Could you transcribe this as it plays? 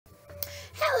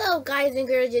Hello guys and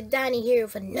girls, Danny here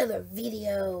with another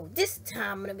video. This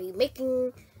time I'm gonna be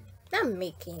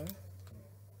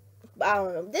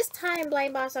this time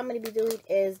Blind Boss I'm gonna be doing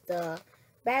is the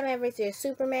Batman vs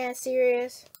Superman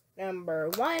series number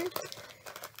 1.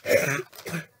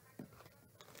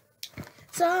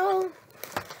 So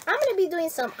I'm gonna be doing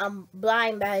some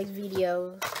blind bag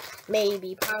videos,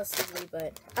 maybe, possibly,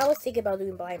 but I was thinking about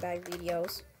doing blind bag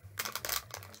videos.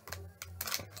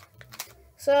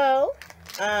 So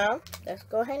let's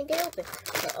go ahead and get open.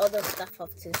 Put all the stuff up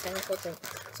to the center.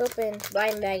 Let's open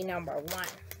blind bag number 1.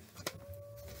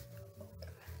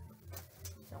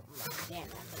 Oh my damn,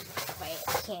 I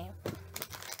can't.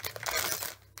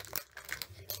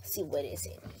 See what is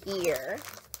in here.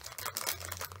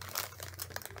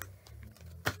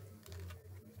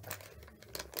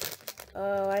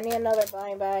 Oh, I need another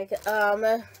blind bag.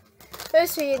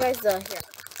 Let's show you guys the here.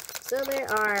 So there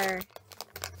are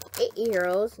 8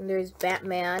 heroes. There's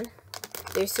Batman,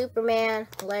 there's Superman,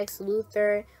 Lex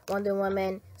Luthor, Wonder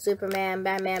Woman, Superman,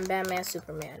 Batman,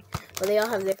 Superman. But they all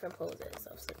have different poses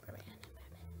of Superman and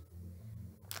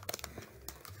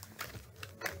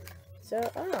Batman.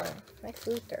 So, oh, Lex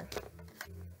Luthor.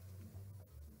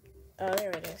 Oh,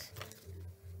 there it is.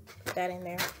 Put that in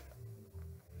there.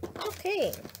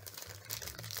 Okay.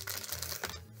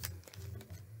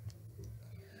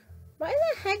 Why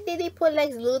the heck did they put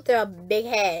Lex Luthor a big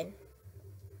head?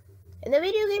 In the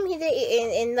video game, he did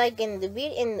in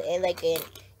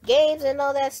games and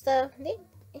all that stuff.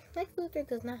 Lex Luthor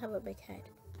does not have a big head.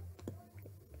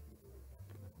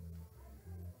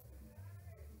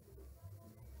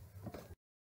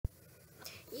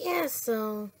 Yeah,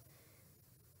 so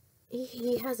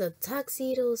he has a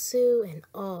tuxedo suit and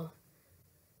all,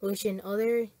 which in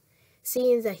other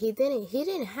scenes that he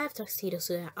didn't have tuxedo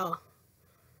suit at all.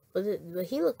 But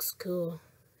he looks cool,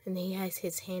 and he has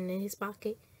his hand in his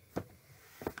pocket.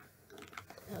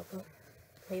 Oh,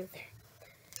 leave it there.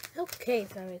 Okay,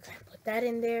 so I'm gonna put that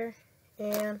in there,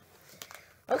 and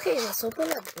okay, let's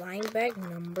open up blind bag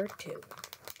number 2.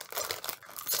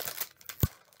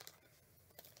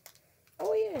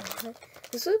 Oh yeah,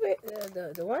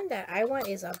 the one that I want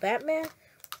is a Batman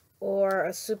or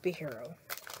a superhero.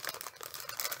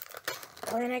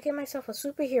 Oh, and I get myself a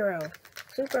superhero,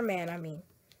 Superman. I mean.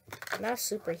 Not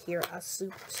superhero, a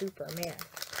Superman.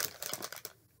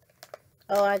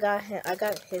 Oh, I got him. I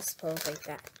got his pose like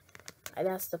that.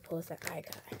 That's the pose that I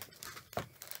got.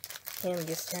 Him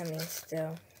just standing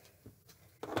still.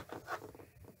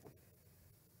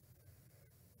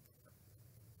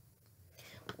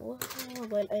 Wow,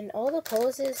 but in all the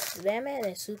poses, Batman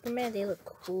and Superman, they look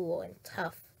cool and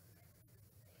tough.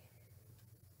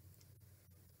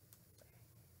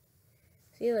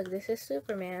 See, look, this is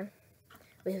Superman.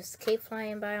 With his cape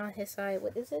flying by on his side.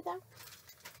 What is it now?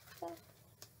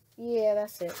 Yeah,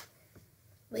 that's it.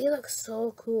 But he looks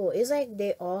so cool. It's like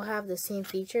they all have the same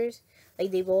features.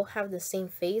 Like they both have the same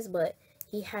face, but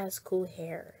he has cool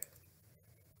hair.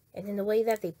 And then the way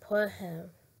that they put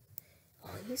him.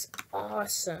 Oh, he's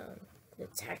awesome. The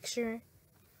texture.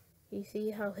 You see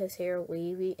how his hair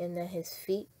wavy and then his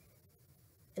feet.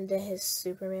 And then his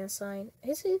Superman sign.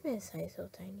 His Superman sign is so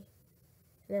tiny.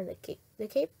 And then the cape. The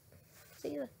cape.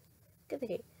 See, look at the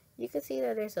cape. You can see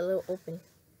that there's a little opening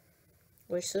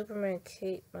where Superman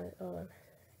cape.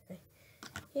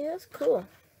 Yeah, that's cool.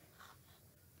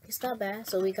 It's not bad.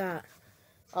 So we got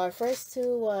our first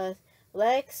 2 was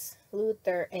Lex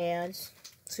Luthor and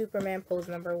Superman pose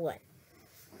number 1.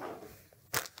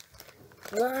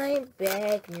 Blind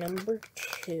bag number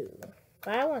 2.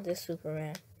 But I want this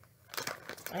Superman.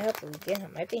 I hope we get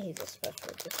him. I think he's a special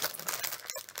edition.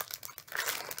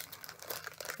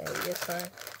 Okay, this one.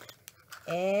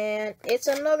 And it's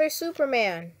another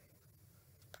Superman.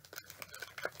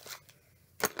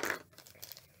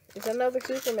 It's another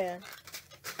Superman.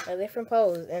 A different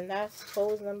pose. And that's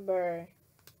pose number...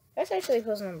 That's actually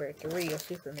pose number 3 of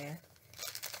Superman.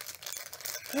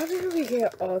 How did we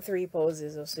get all 3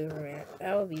 poses of Superman?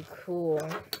 That would be cool.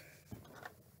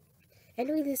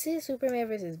 Anyway, this is Superman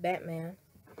versus Batman.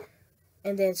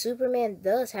 And then Superman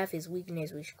does have his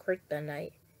weakness, which is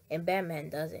kryptonite. And Batman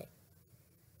doesn't.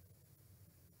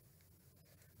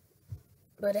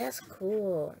 But that's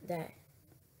cool that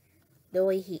the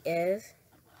way he is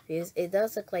it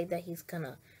does look like that he's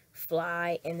gonna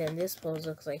fly, and then this pose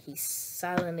looks like he's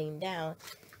silencing down,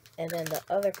 and then the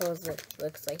other pose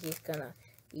looks like he's gonna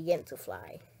begin to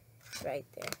fly. Right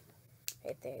there.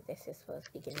 This is supposed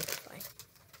to begin to fly.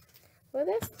 Well,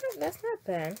 that's not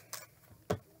bad.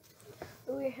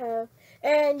 We have,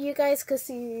 and you guys could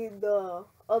see the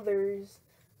others,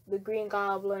 the Green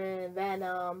Goblin,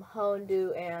 Venom,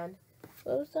 Houndoom, and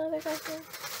what was the other guy's name?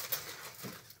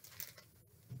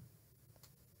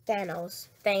 Thanos.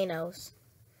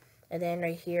 And then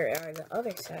right here are the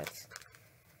other sets.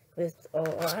 With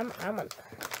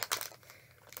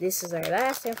this is our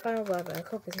last and final one. I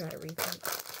hope it's not a repeat.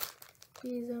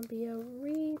 Please don't be a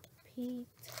repeat.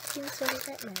 Please don't be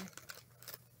Batman.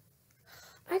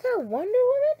 I got Wonder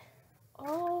Woman?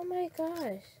 Oh my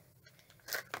gosh.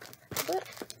 But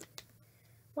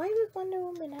why does Wonder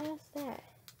Woman ask that?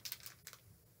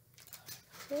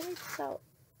 Really? So,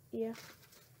 yeah.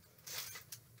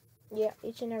 Yeah,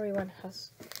 each and every one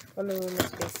has Wonder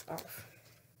Woman's face off.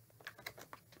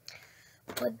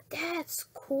 But that's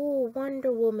cool,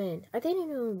 Wonder Woman. I didn't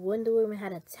even know Wonder Woman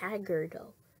had a dagger,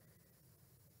 though.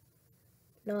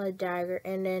 No, a dagger.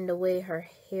 And then the way her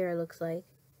hair looks like.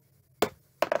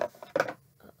 Uh-oh,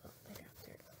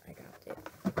 I dropped it.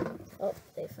 Oh,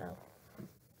 they fell.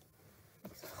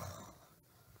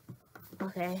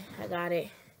 Okay, I got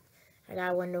it. I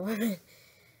got Wonder Woman.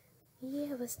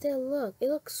 Yeah, but still, look. It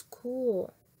looks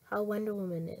cool how Wonder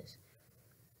Woman is.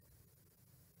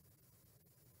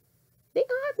 They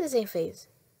all have the same face.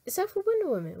 Except for Wonder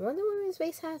Woman. Wonder Woman's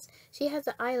face she has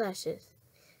the eyelashes.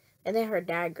 And then her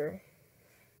dagger.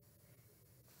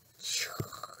 She's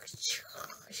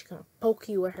gonna poke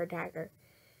you with her dagger.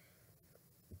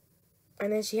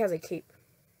 And then she has a cape.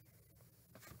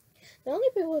 The only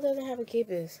people who doesn't have a cape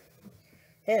is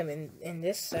him in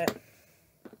this set.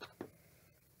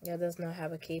 Yeah, does not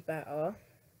have a cape at all.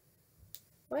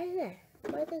 Why is that?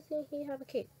 Why doesn't he have a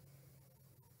cape?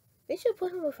 They should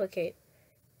put him with a cape.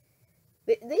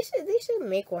 They should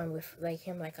make one with like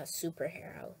him, like a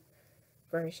superhero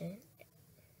version,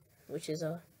 which is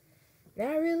not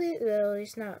really, well,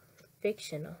 it's not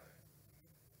fictional.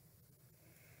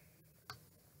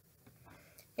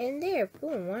 And there,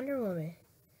 boom, Wonder Woman.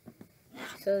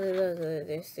 So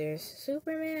there's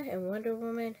Superman and Wonder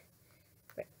Woman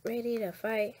ready to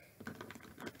fight.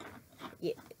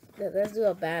 Yeah, let's do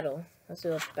a battle. Let's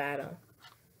do a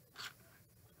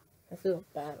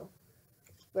battle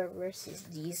versus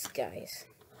these guys.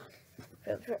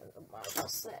 Oh,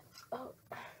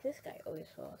 this guy always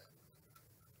falls.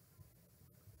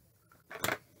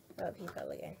 Oh, he fell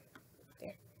again.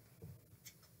 There.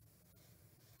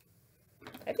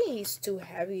 I think he's too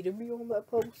heavy to be on that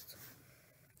post.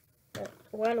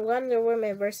 One Wonder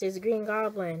Woman versus Green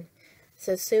Goblin.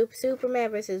 So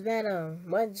Superman versus Venom.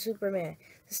 One Superman.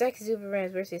 The second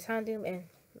Superman versus Houndoom, and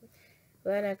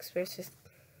Lennox versus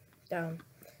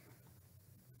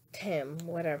Tim,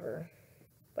 whatever.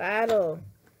 Battle.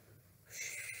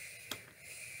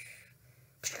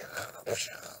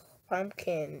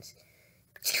 Pumpkins.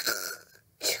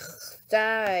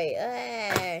 Die.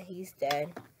 Ah, he's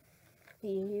dead.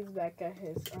 He's back at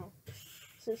his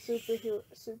super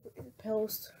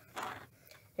post.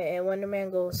 And Wonder Man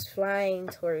goes flying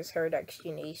towards her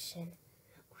destination.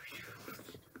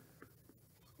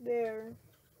 There.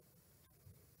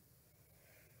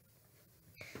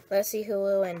 Let's see who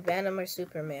will win, Venom or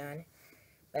Superman.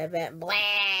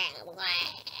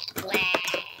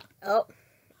 Oh.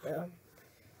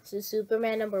 So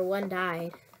Superman number 1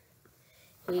 died.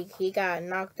 He got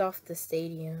knocked off the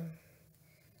stadium.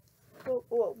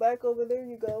 Oh, back over there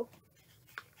you go.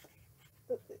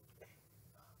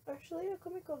 Actually, yeah,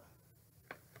 come and go.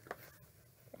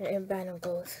 And Venom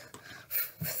goes.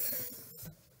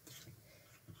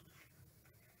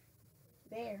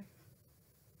 There.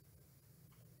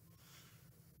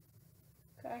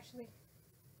 Actually.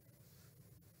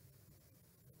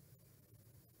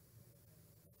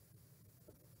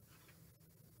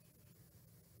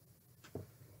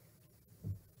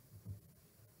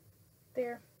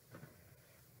 There.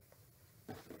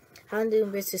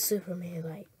 Houndoom versus Superman,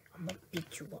 like, I'm gonna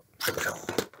beat you up.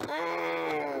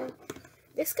 Ah,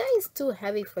 this guy is too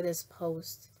heavy for this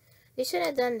post. They should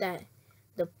have done that.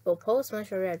 The post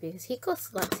much red because he goes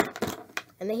sluts.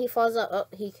 And then he falls up. Oh,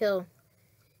 he killed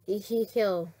Lex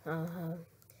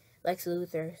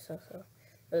Luthor. So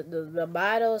the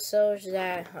battle shows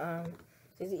that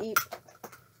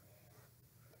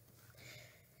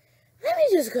let me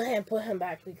just go ahead and put him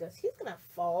back because he's gonna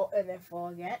fall and then fall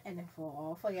again and then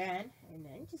fall off again and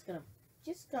then just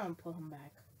gonna put him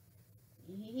back.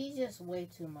 He's just way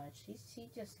too much. He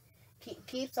just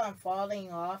keeps on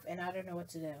falling off and I don't know what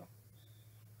to do.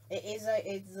 It's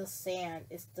the stand.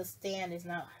 The stand is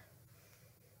not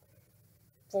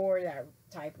for that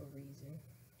type of reason.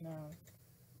 No.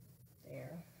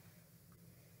 There.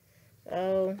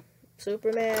 Oh,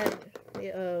 Superman.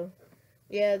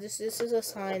 Yeah, this is a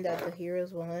sign that the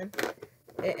heroes won,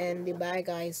 and the bad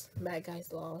guys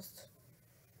lost.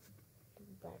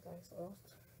 Bad guys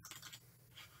lost.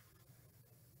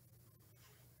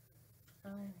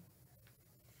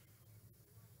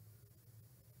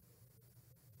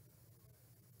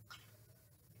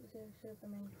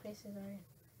 Superman faces are.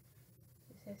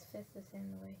 It says fist is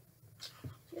in the way.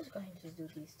 Just go ahead and just do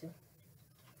these two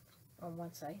on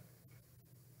one side.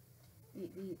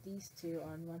 These two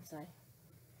on one side.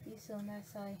 These two on that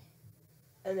side.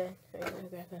 And then right here,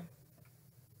 grab them.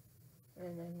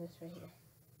 And then this right here.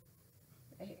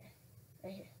 Right here.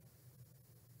 Right here.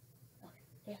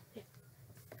 Okay. Yeah.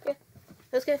 Yeah.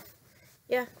 That's good.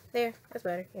 Yeah, there. That's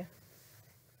better. Yeah.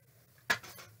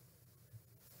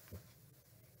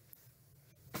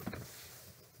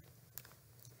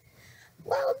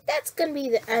 Well, that's gonna be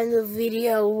the end of the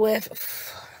video with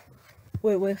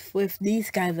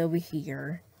these guys over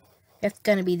here. That's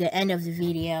gonna be the end of the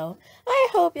video. I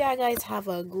hope y'all guys have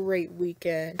a great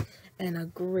weekend and a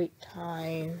great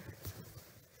time.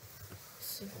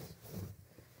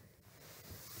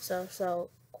 So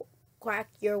quack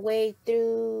your way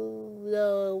through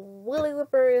the Willy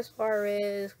Whipper as far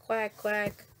as quack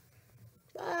quack.